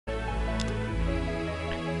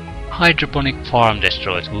Hydroponic farm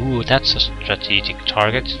destroyed. Ooh, that's a strategic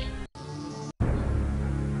target.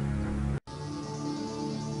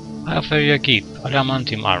 I offer you a gift.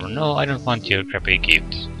 Adamantium armor. No, I don't want your crappy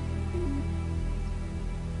gifts.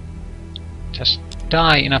 Just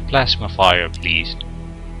die in a plasma fire, please.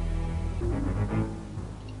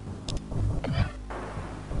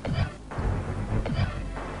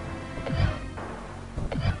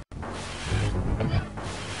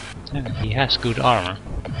 Yeah, he has good armor.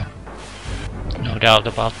 No doubt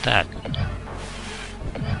about that.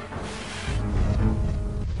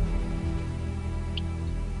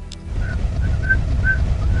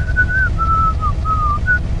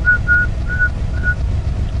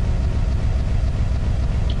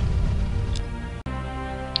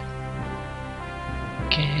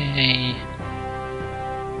 Okay.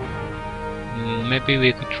 Maybe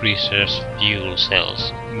we could research fuel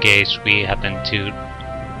cells in case we happen to.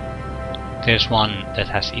 There's one that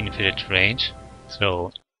has infinite range,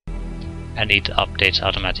 so and it updates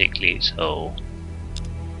automatically, so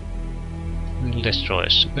we'll destroy a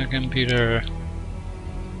supercomputer.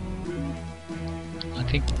 I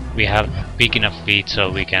think we have big enough fleet so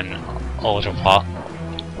we can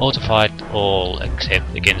auto-fight all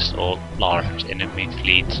except against all large enemy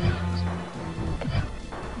fleets.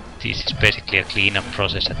 This is basically a cleanup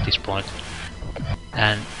process at this point.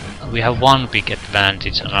 And we have one big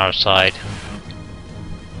advantage on our side.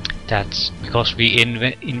 That's because we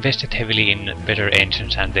invested heavily in better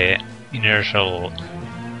engines and the inertial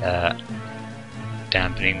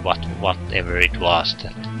dampening, whatever it was,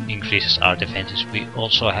 that increases our defenses. We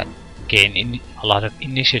also gain a lot of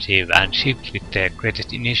initiative, and ships with the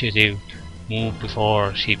greatest initiative move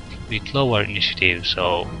before ships with lower initiative.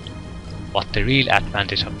 So what the real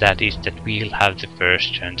advantage of that is that we'll have the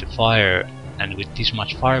first turn to fire, and with this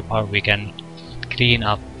much firepower we can clean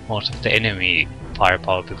up most of the enemy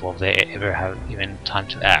firepower before they ever have even time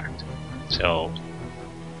to act. So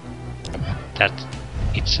that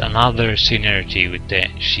it's another synergy with the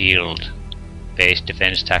shield based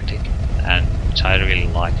defense tactic, and which I really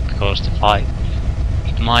like, because the fight,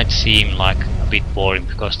 it might seem like a bit boring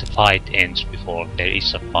because the fight ends before there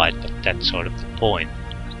is a fight, but that's sort of the point.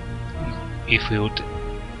 If we would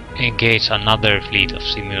engage another fleet of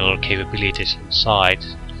similar capabilities inside,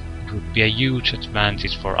 it would be a huge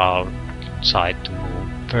advantage for our side to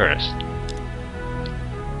move first.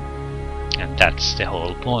 And that's the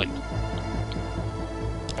whole point.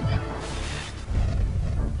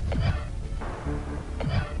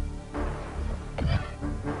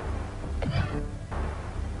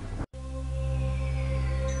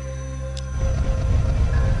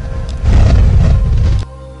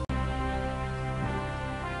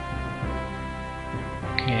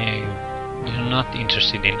 Okay, we're not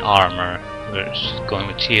interested in armor. We're just going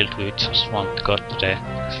with shield. We just want to get the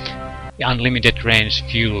unlimited range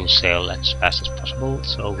fuel cell as fast as possible,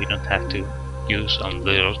 so we don't have to use on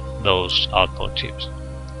those outpost ships.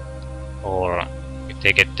 Or if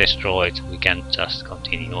they get destroyed, we can just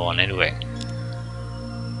continue on anyway.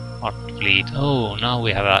 What fleet? Oh, now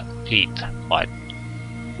we have a fleet fight.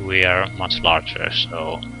 We are much larger,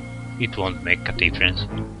 so it won't make a difference.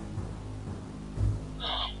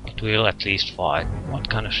 We'll at least fight. What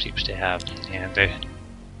kind of ships they have? Yeah, they're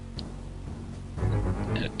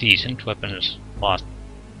decent weapons, but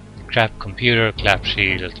crap computer, clap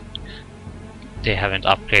shield. They haven't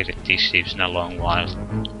upgraded these ships in a long while.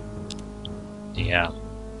 Yeah,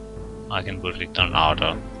 I can put it on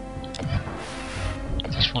auto.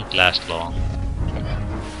 This won't last long.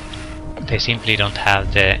 They simply don't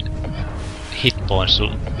have the hit points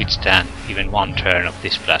to withstand even one turn of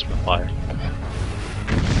this plasma fire.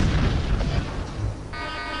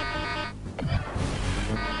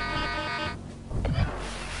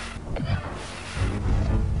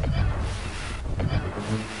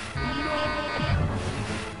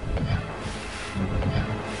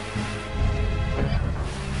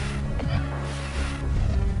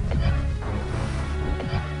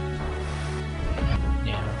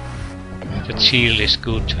 The shield is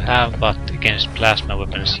good to have, but against plasma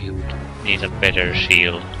weapons you need a better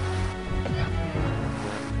shield.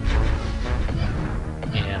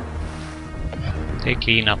 Yeah. They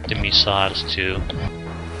clean up the missiles too.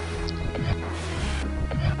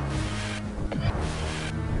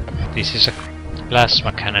 This is a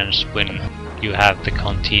plasma cannons. When you have the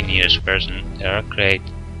continuous version, they are a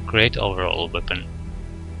great overall weapon.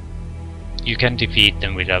 You can defeat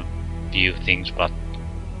them with a few things, but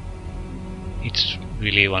it's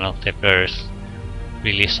really one of the first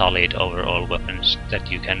really solid overall weapons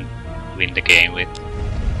that you can win the game with.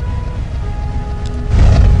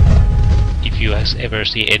 If you ever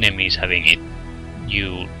see enemies having it,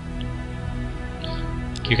 you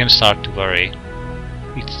you can start to worry.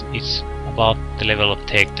 It's about the level of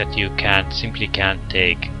tech that you simply can't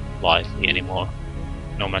take lightly anymore,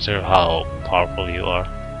 no matter how powerful you are.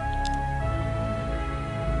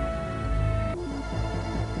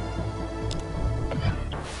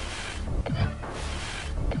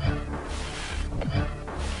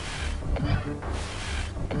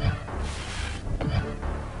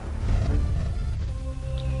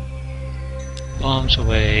 Bombs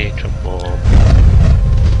away, trouble.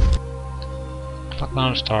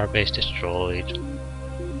 Background starbase destroyed.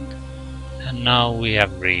 And now we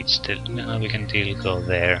have reached it. Now we can still go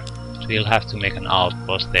there. But we'll have to make an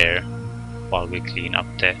outpost there while we clean up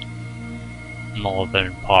the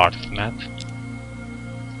northern part of the map.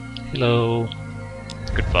 Hello.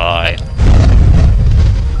 Goodbye.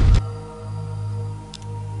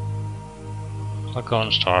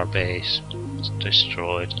 Background starbase. It's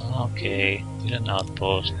destroyed. Okay, with an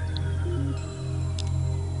outpost.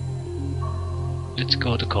 Let's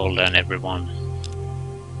go to Colden, everyone.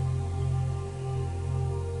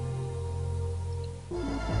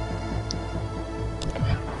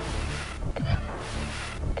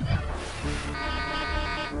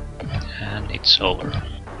 And it's over.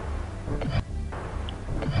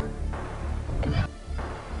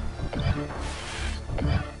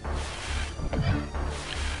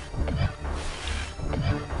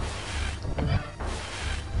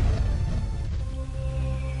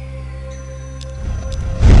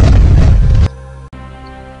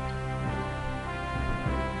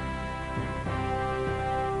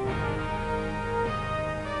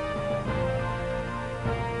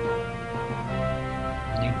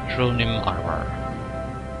 Neutronium armor.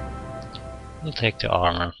 We'll take the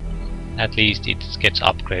armor. At least it gets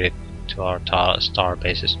upgraded to our star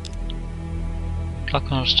bases.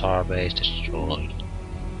 Clock on starbase destroyed.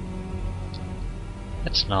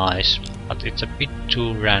 That's nice, but it's a bit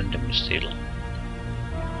too random still.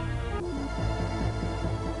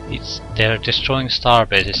 They're destroying star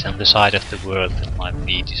bases on the side of the world that my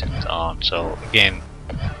fleet isn't on, so again,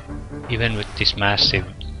 even with this massive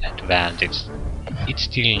advantage, it's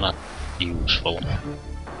still not useful.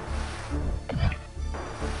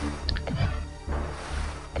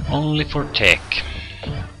 Only for tech.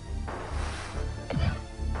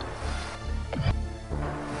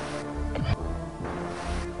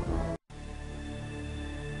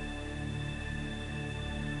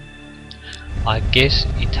 I guess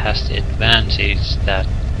it has the advantage that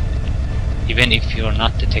even if you're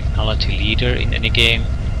not the technology leader in any game,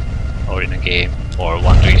 or in a game for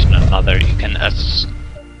one reason or another, you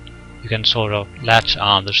can sort of latch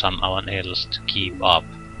on to someone else to keep up.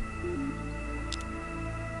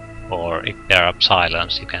 Or if they're up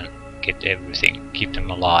silence, you can get everything, keep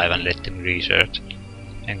them alive and let them research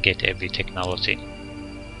and get every technology.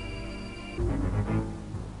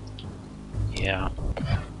 Yeah.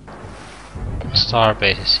 Star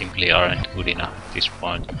bases simply aren't good enough at this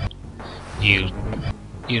point. You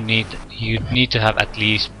need to have at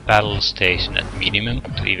least battle station at minimum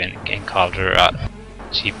to even encounter a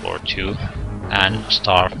ship or two, and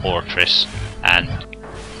star fortress and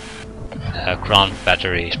ground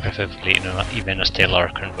batteries, preferably even a stellar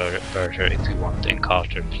converter if you want to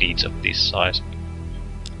encounter fleets of this size.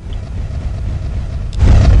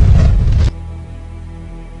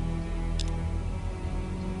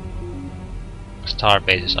 Star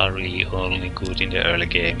bases are really only good in the early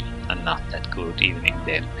game and not that good even in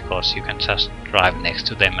them, because you can just drive next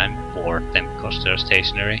to them and board them because they're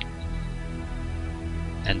stationary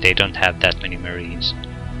and they don't have that many marines.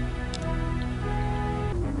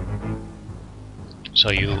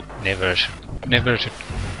 So you never should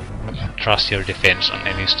trust your defense on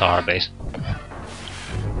any star base.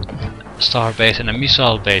 Star base and a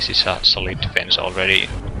missile base is a solid defense already,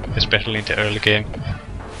 especially in the early game.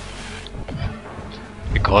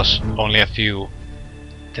 Because only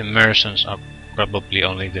the Mercenaries are probably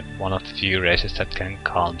only one of the few races that can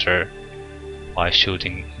counter by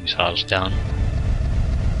shooting missiles down.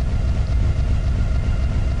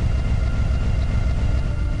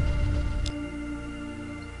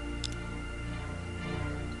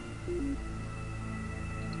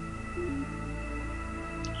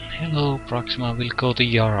 Hello Proxima, we'll go to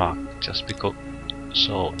Yarak just because.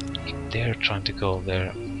 So if they're trying to go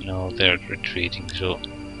there, no, they're retreating so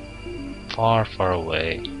far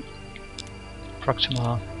away.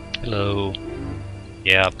 Proxima, hello.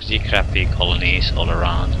 Yeah, pretty crappy colonies all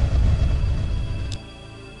around.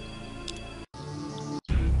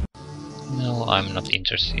 No, I'm not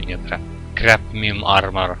interested in your crapmium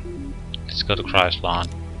armor. Let's go to Chrysler.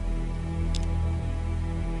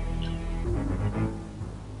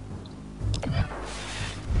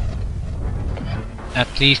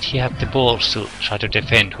 At least he had the balls to try to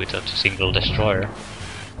defend without a single destroyer.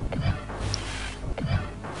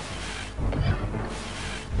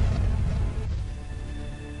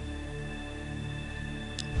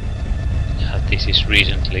 This is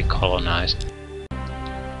recently colonized.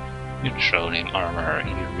 Neutronium armor,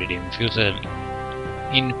 iridium filter,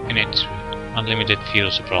 infinite, unlimited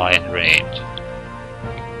fuel supply and range.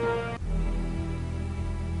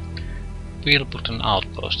 We'll put an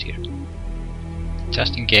outpost here,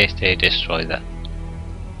 just in case they destroy that.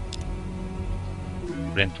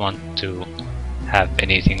 Don't want to have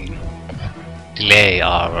anything delay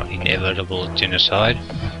our inevitable genocide.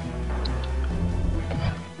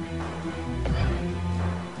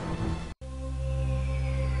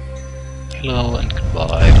 Hello and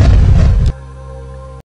goodbye.